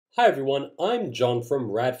Hi everyone, I'm John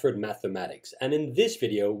from Radford Mathematics, and in this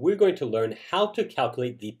video we're going to learn how to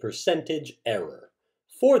calculate the percentage error.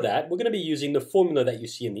 For that, we're going to be using the formula that you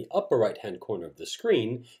see in the upper right hand corner of the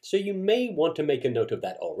screen, so you may want to make a note of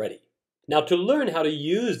that already. Now, to learn how to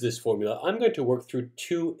use this formula, I'm going to work through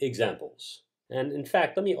two examples. And in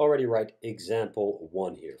fact, let me already write example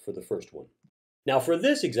 1 here for the first one. Now for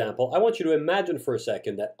this example, I want you to imagine for a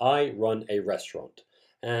second that I run a restaurant.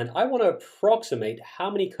 And I want to approximate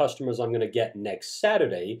how many customers I'm going to get next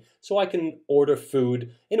Saturday so I can order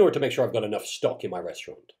food in order to make sure I've got enough stock in my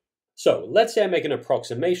restaurant. So let's say I make an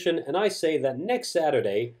approximation and I say that next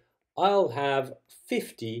Saturday I'll have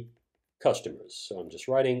 50 customers. So I'm just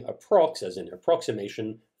writing approx as in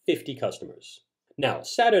approximation 50 customers. Now,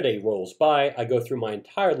 Saturday rolls by, I go through my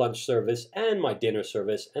entire lunch service and my dinner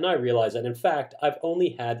service, and I realize that in fact I've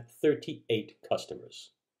only had 38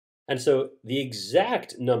 customers. And so the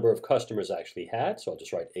exact number of customers I actually had, so I'll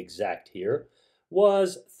just write exact here,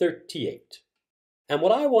 was 38. And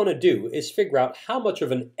what I want to do is figure out how much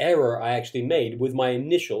of an error I actually made with my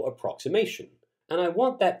initial approximation. And I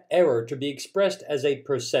want that error to be expressed as a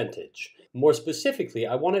percentage. More specifically,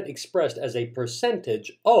 I want it expressed as a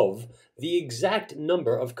percentage of the exact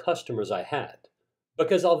number of customers I had.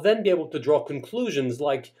 Because I'll then be able to draw conclusions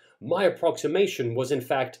like my approximation was in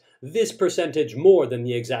fact this percentage more than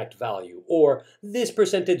the exact value, or this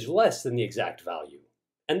percentage less than the exact value.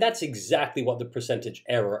 And that's exactly what the percentage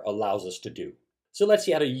error allows us to do. So let's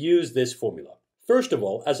see how to use this formula. First of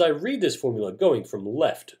all, as I read this formula going from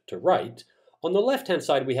left to right, on the left-hand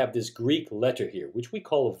side we have this Greek letter here, which we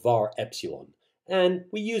call var epsilon, and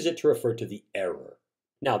we use it to refer to the error.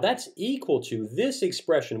 Now that's equal to this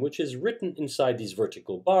expression which is written inside these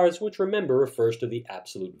vertical bars, which remember refers to the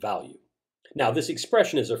absolute value. Now this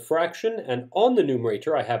expression is a fraction, and on the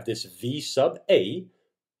numerator I have this v sub a,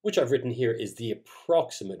 which I've written here is the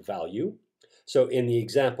approximate value. So in the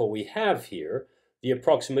example we have here, the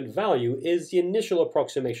approximate value is the initial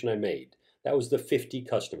approximation I made. That was the 50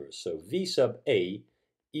 customers, so v sub a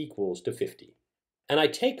equals to 50. And I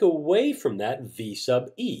take away from that v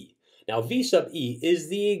sub e. Now v sub e is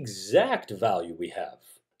the exact value we have.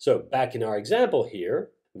 So back in our example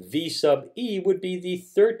here, v sub e would be the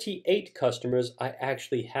 38 customers I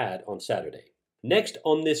actually had on Saturday. Next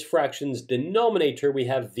on this fraction's denominator we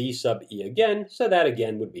have v sub e again, so that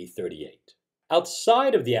again would be 38.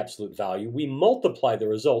 Outside of the absolute value, we multiply the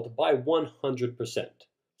result by 100%.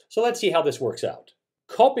 So let's see how this works out.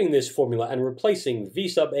 Copying this formula and replacing v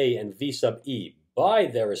sub a and v sub e by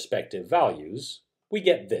their respective values, we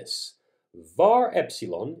get this. Var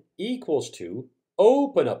epsilon equals to,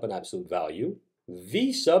 open up an absolute value,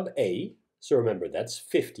 v sub a, so remember that's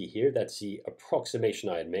 50 here, that's the approximation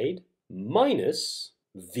I had made, minus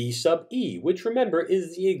v sub e, which remember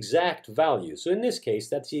is the exact value. So in this case,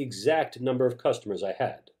 that's the exact number of customers I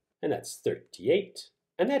had, and that's 38.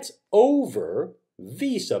 And that's over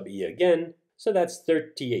v sub e again, so that's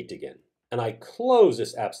 38 again. And I close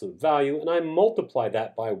this absolute value and I multiply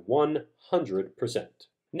that by 100%.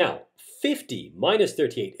 Now, 50 minus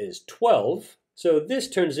 38 is 12, so this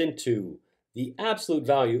turns into the absolute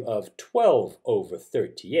value of 12 over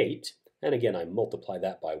 38, and again I multiply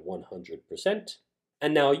that by 100%.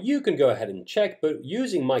 And now you can go ahead and check, but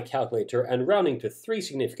using my calculator and rounding to 3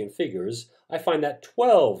 significant figures, I find that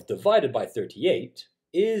 12 divided by 38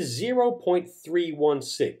 is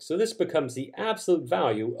 0.316. So this becomes the absolute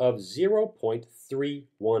value of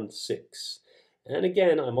 0.316. And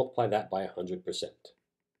again, I multiply that by 100%.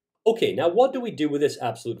 Okay, now what do we do with this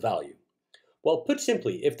absolute value? Well, put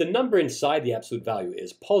simply, if the number inside the absolute value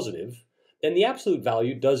is positive, then the absolute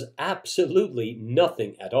value does absolutely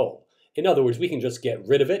nothing at all. In other words, we can just get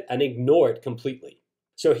rid of it and ignore it completely.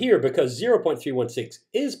 So here, because 0.316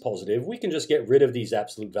 is positive, we can just get rid of these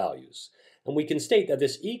absolute values. And we can state that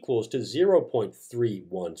this equals to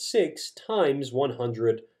 0.316 times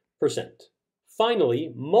 100%.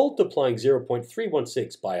 Finally, multiplying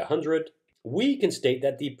 0.316 by 100, we can state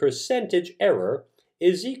that the percentage error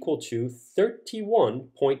is equal to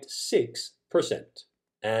 31.6%.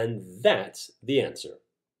 And that's the answer.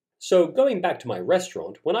 So going back to my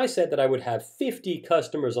restaurant, when I said that I would have 50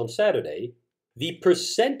 customers on Saturday, the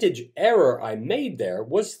percentage error I made there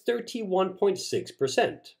was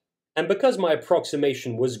 31.6%. And because my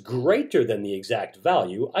approximation was greater than the exact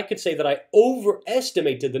value, I could say that I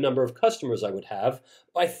overestimated the number of customers I would have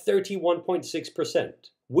by 31.6%,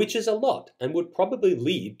 which is a lot and would probably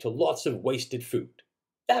lead to lots of wasted food.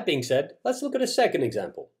 That being said, let's look at a second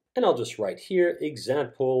example. And I'll just write here,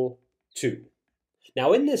 example 2.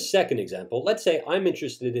 Now in this second example, let's say I'm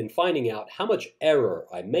interested in finding out how much error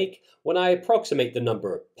I make when I approximate the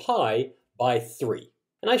number pi by 3.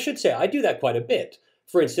 And I should say I do that quite a bit.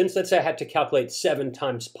 For instance, let's say I had to calculate 7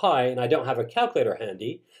 times pi and I don't have a calculator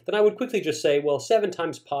handy, then I would quickly just say, well, 7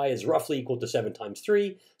 times pi is roughly equal to 7 times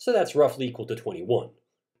 3, so that's roughly equal to 21.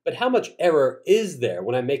 But how much error is there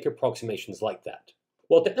when I make approximations like that?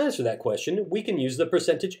 Well, to answer that question, we can use the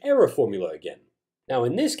percentage error formula again. Now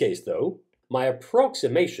in this case though, my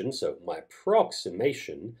approximation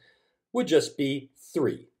would just be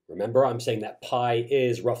 3. Remember, I'm saying that pi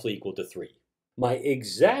is roughly equal to 3. My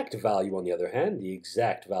exact value, on the other hand, the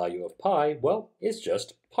exact value of pi, well, is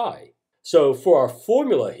just pi. So for our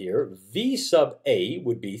formula here, v sub a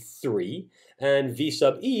would be 3, and v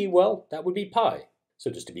sub e, well, that would be pi. So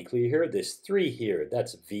just to be clear here, this 3 here,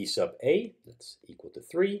 that's v sub a, that's equal to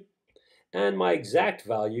 3, and my exact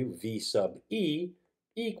value, v sub e,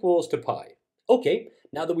 equals to pi. Okay,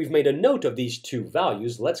 now that we've made a note of these two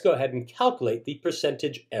values, let's go ahead and calculate the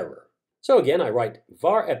percentage error. So again, I write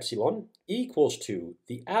var epsilon equals to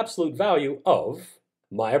the absolute value of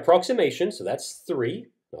my approximation, so that's 3,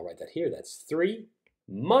 I'll write that here, that's 3,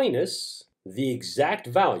 minus the exact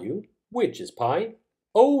value, which is pi,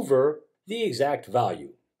 over the exact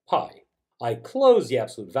value, pi. I close the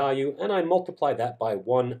absolute value and I multiply that by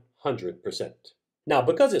 100%. Now,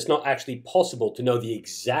 because it's not actually possible to know the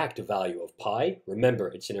exact value of pi, remember,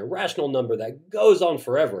 it's an irrational number that goes on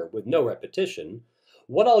forever with no repetition,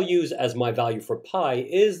 what I'll use as my value for pi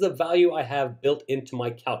is the value I have built into my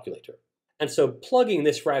calculator. And so plugging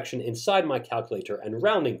this fraction inside my calculator and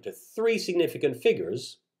rounding to 3 significant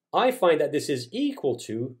figures, I find that this is equal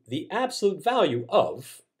to the absolute value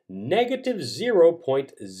of negative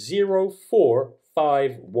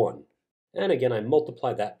 0.0451. And again, I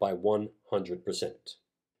multiply that by 100%.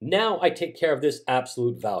 Now I take care of this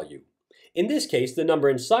absolute value. In this case, the number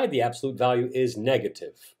inside the absolute value is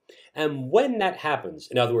negative. And when that happens,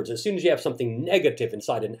 in other words, as soon as you have something negative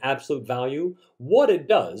inside an absolute value, what it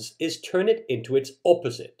does is turn it into its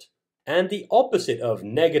opposite. And the opposite of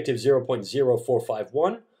negative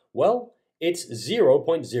 0.0451, well, it's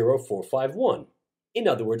 0.0451. In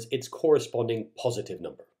other words, its corresponding positive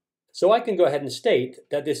number. So I can go ahead and state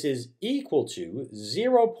that this is equal to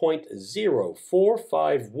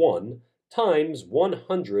 0.0451 times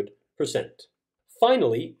 100%.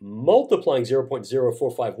 Finally, multiplying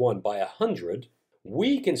 0.0451 by 100,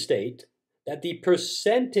 we can state that the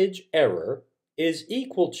percentage error is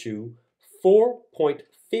equal to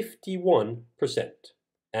 4.51%.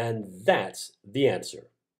 And that's the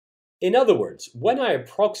answer. In other words, when I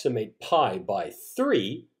approximate pi by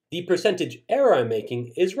 3, the percentage error I'm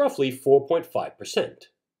making is roughly 4.5%.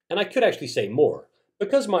 And I could actually say more.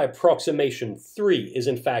 Because my approximation 3 is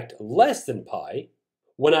in fact less than pi,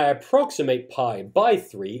 when I approximate pi by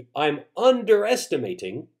 3, I'm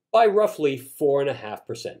underestimating by roughly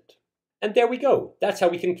 4.5%. And there we go. That's how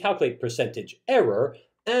we can calculate percentage error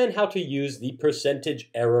and how to use the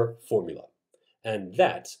percentage error formula. And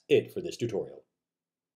that's it for this tutorial.